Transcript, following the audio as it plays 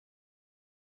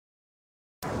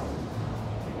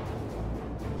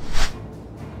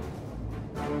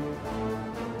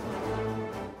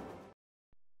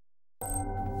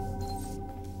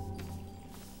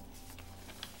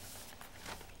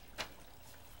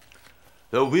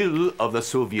The will of the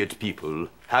Soviet people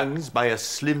hangs by a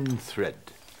slim thread.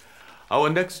 Our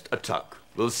next attack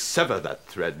will sever that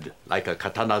thread like a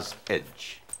katana's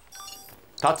edge.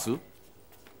 Tatsu?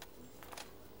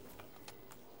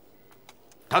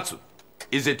 Tatsu,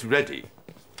 is it ready?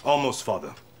 Almost,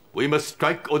 Father. We must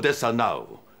strike Odessa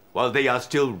now, while they are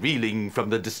still reeling from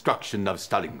the destruction of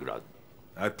Stalingrad.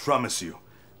 I promise you,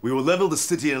 we will level the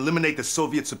city and eliminate the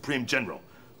Soviet Supreme General.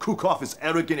 Krukov is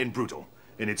arrogant and brutal,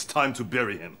 and it's time to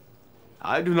bury him.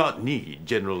 I do not need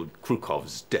General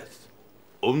Krukov's death,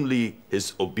 only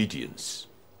his obedience.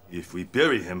 If we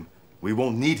bury him, we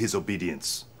won't need his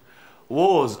obedience.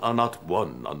 Wars are not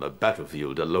won on the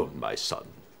battlefield alone, my son,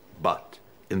 but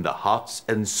in the hearts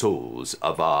and souls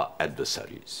of our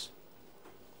adversaries.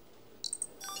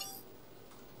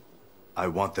 I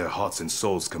want their hearts and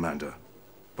souls, Commander.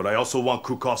 But I also want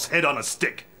Krukov's head on a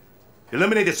stick.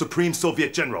 Eliminate the Supreme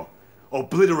Soviet General.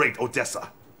 Obliterate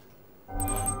Odessa.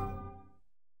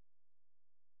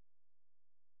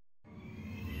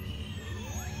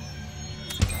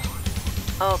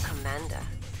 Oh, Commander.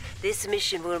 This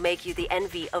mission will make you the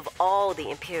envy of all the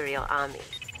Imperial Army.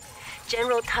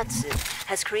 General Tatsu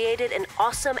has created an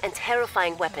awesome and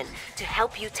terrifying weapon to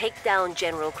help you take down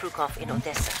General Krukov in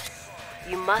Odessa.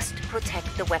 You must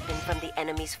protect the weapon from the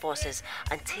enemy's forces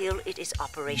until it is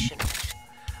operational.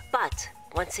 But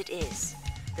once it is,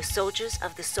 the soldiers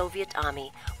of the Soviet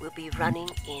army will be running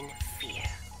in fear.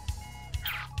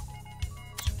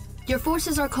 Your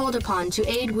forces are called upon to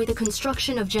aid with the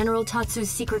construction of General Tatsu's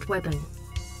secret weapon.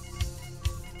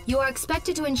 You are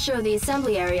expected to ensure the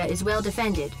assembly area is well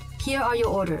defended. Here are your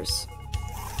orders.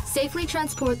 Safely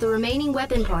transport the remaining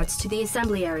weapon parts to the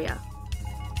assembly area.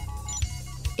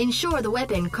 Ensure the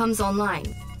weapon comes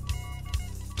online.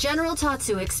 General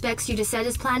Tatsu expects you to set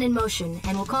his plan in motion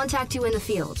and will contact you in the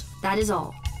field. That is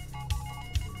all.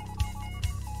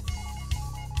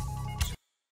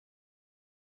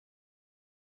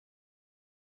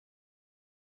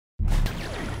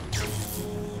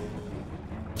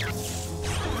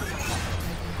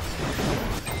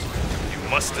 You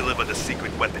must deliver the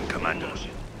secret weapon, Commander.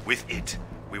 With it,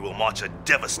 we will march a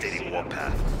devastating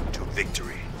warpath to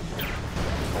victory.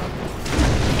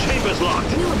 Chambers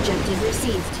locked. New objective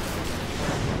received.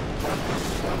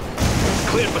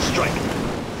 Cleared for strike.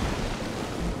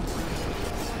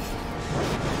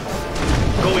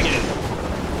 Going in.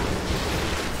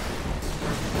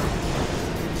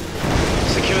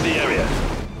 Secure the area.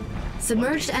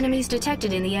 Submerged enemies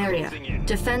detected in the area.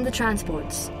 Defend the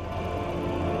transports.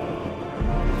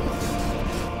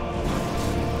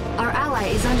 Our ally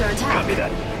is under attack. Copy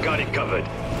that. Got it covered.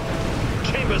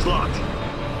 Chambers locked.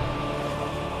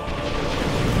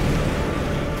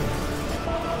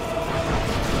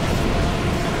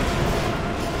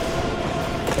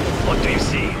 What do you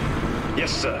see?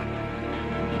 Yes, sir.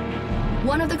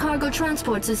 One of the cargo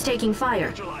transports is taking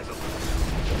fire.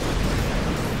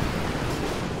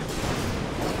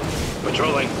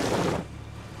 Patrolling.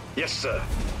 Yes, sir.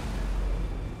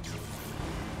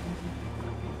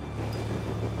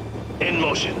 In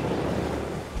motion.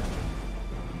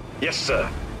 Yes, sir.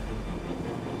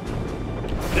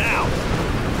 Now!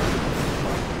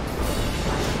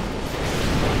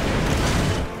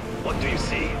 What do you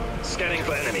see? Scanning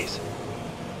for enemies.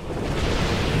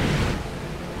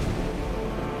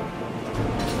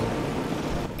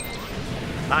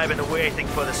 I've been waiting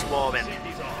for this moment.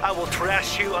 I will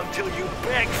trash you until you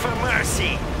beg for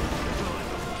mercy.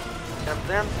 And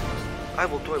then, I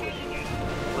will toy with you,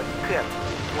 like a cat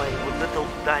playing with little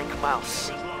dying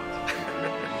mouse.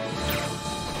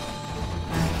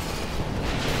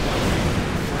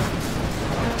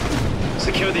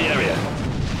 Secure the area.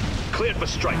 Cleared for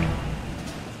strike.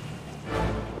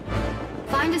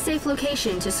 Find a safe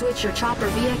location to switch your chopper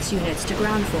VX units to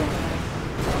ground form.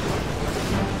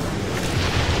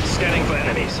 Scanning for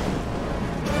enemies.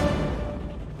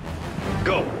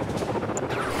 Go.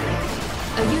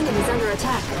 A unit is under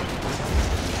attack.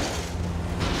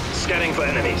 Scanning for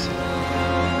enemies.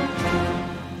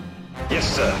 Yes,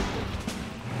 sir.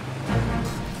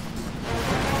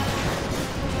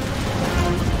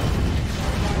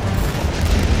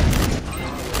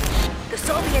 The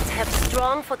Soviets have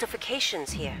strong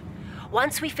fortifications here.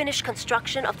 Once we finish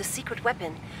construction of the secret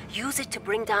weapon, use it to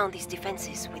bring down these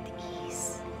defenses with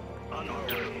ease.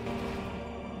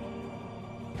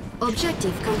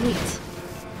 Objective complete.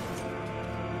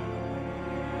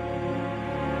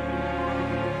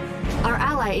 Our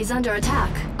ally is under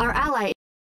attack. Our ally...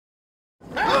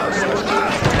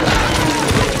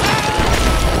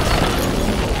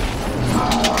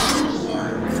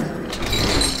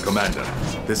 Commander,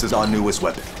 this is our newest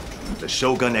weapon, the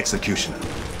Shogun Executioner,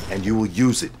 and you will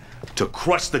use it to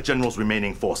crush the general's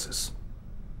remaining forces.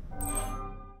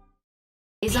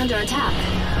 Is under attack.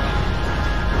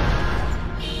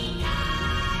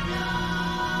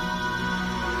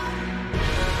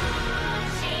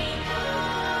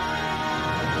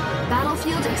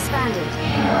 Battlefield expanded.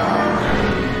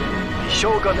 The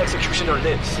Shogun Executioner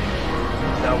lives.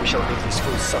 Now we shall make this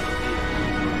fool suffer.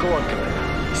 Go on,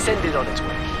 Commander. Send it on its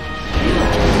way.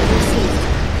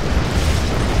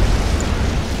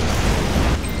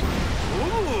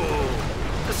 Ooh,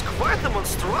 that's quite a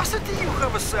monstrosity you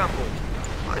have assembled.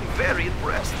 I'm very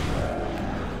impressed.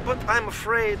 But I'm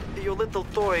afraid your little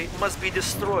toy must be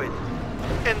destroyed.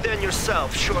 And then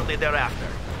yourself shortly thereafter.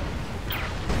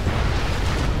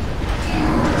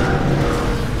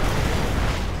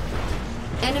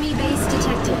 Enemy base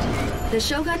detected. The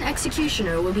Shogun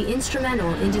Executioner will be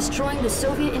instrumental in destroying the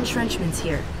Soviet entrenchments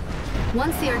here.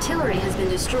 Once the artillery has been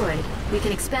destroyed, we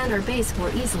can expand our base more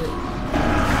easily.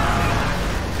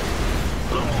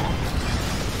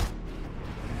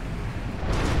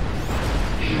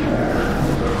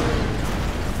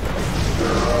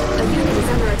 A unit is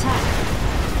under attack.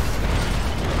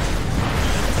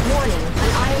 Warning,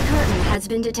 an iron curtain has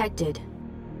been detected.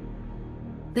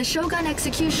 The Shogun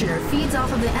Executioner feeds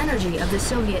off of the energy of the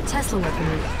Soviet Tesla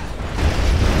weaponry.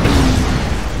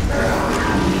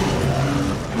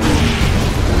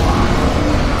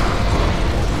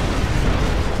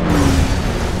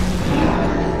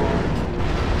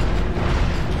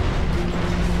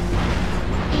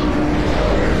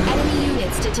 Enemy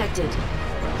units detected.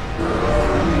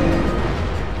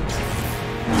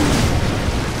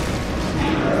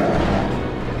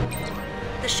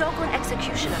 The Shogun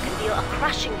Executioner can deal a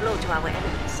crushing blow to our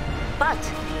enemies. But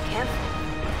be careful.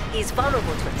 He's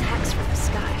vulnerable to attacks from the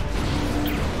sky.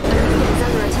 Is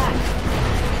under attack.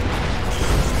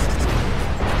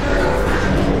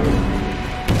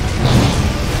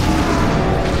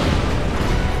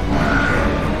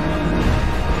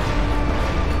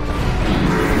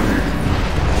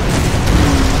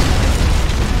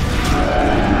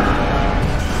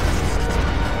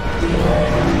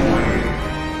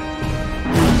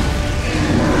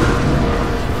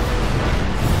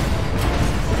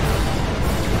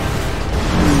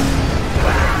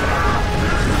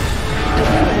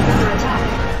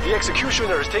 The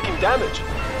Executioner is taking damage.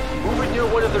 Move it near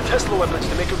one of their Tesla weapons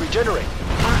to make it regenerate.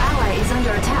 Our ally is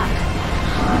under attack.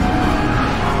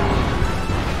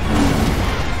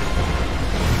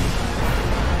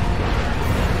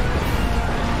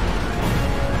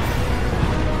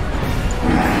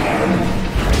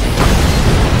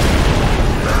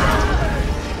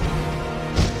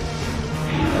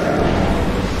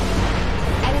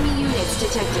 Enemy units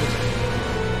detected.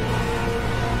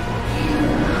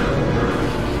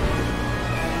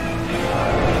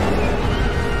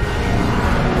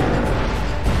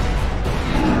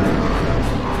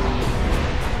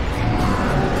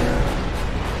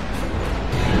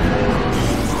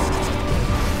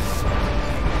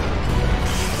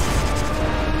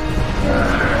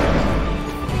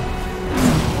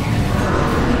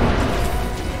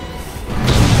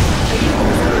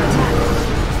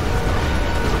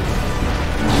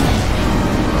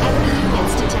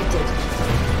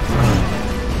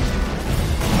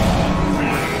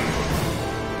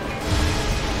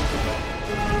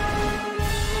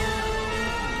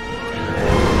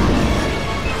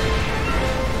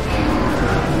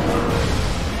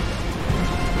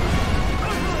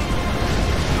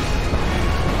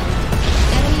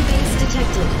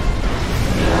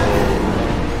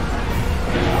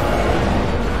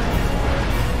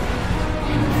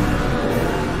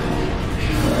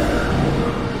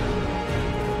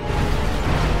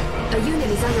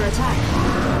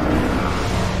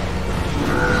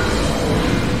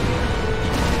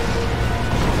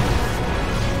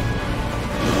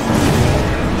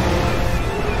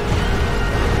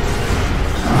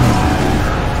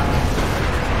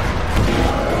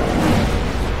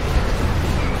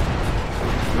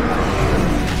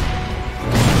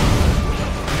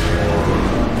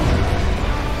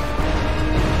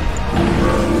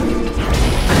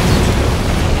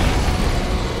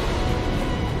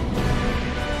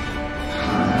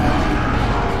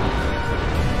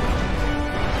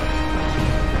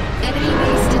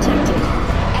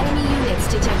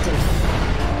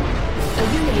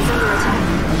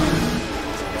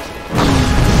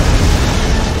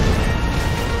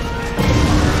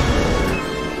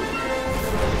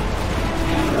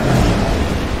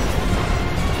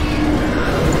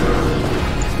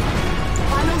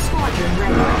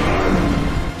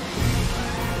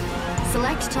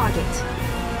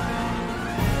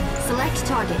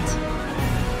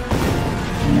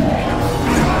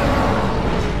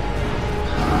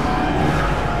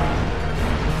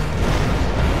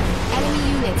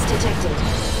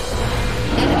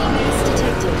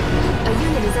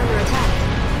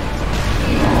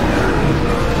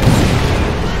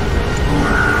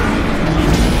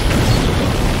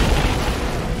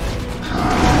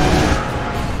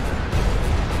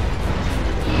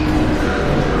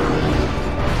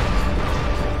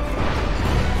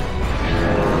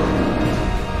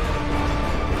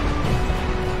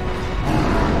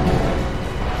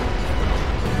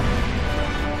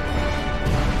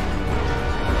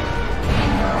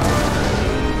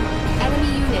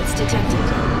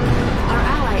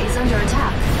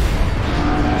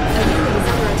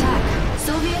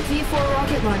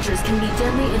 launchers can be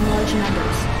deadly in large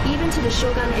numbers, even to the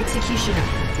Shogun Executioner.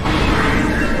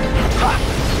 Ha!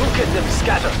 Look at them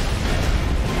scatter!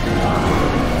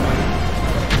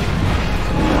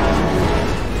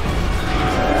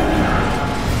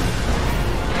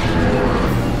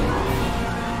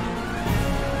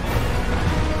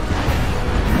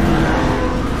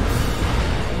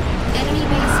 Enemy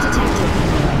base detected.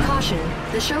 Caution,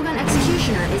 the Shogun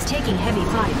Executioner is taking heavy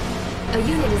fire. A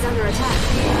unit is under attack.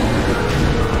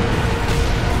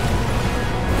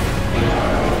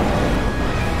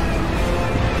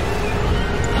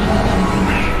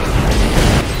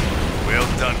 Well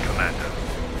done, Commander.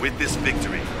 With this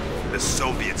victory, the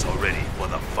Soviets are ready for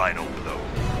the final blow.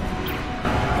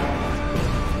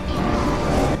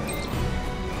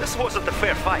 This wasn't a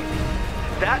fair fight.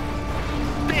 That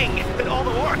thing did all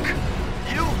the work.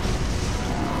 You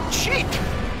cheat!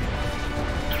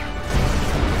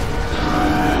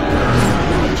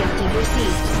 Objective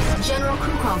received. General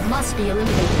Krukov must be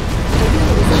eliminated.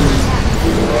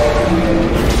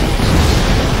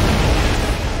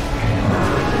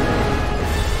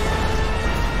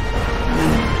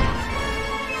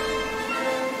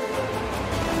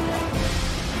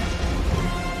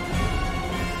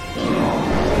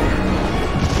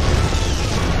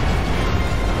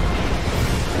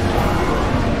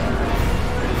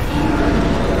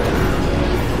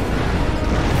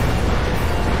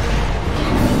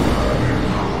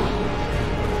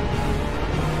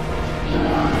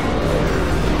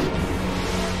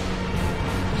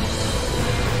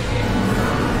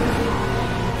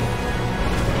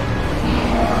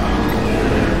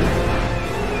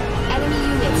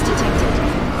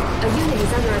 The unit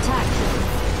is under attack.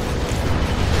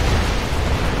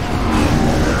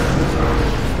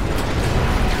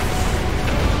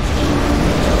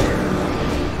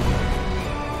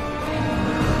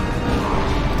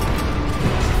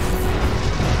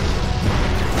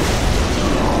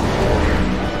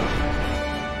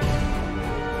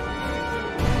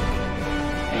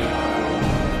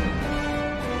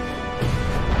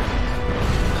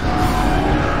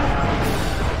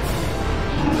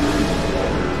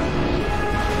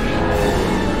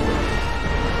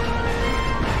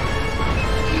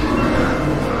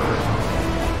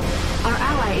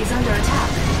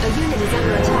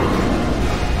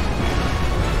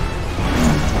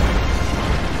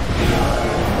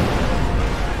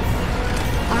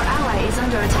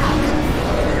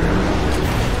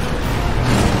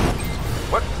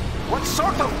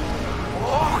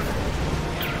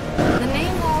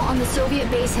 Soviet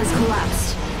base has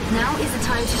collapsed. Now is the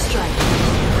time to strike.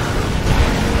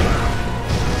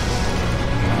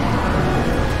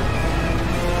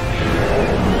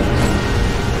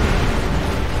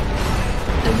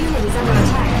 A unit is under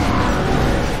attack.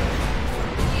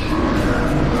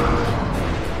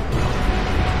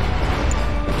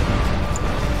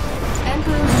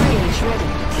 Emperor's range ready.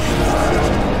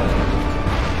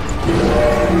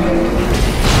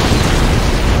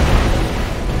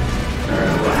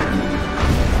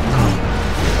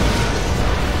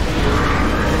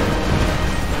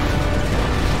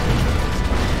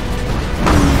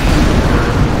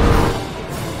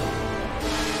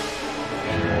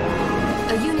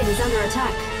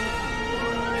 Attack.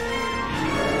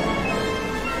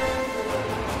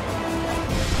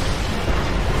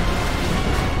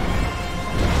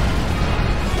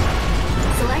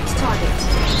 Select target.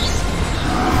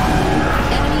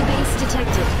 Enemy base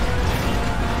detected.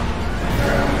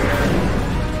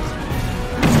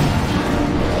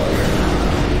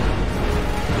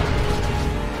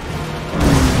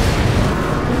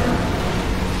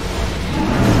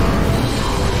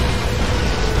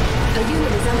 A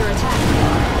unit is under attack.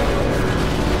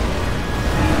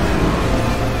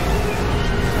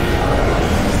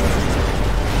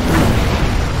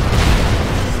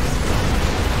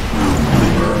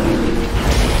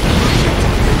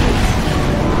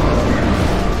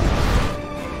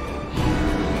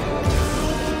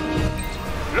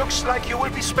 Looks like you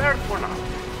will be spared for now.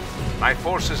 My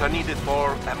forces are needed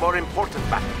for a more important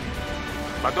battle.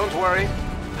 But don't worry,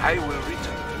 I will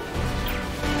return.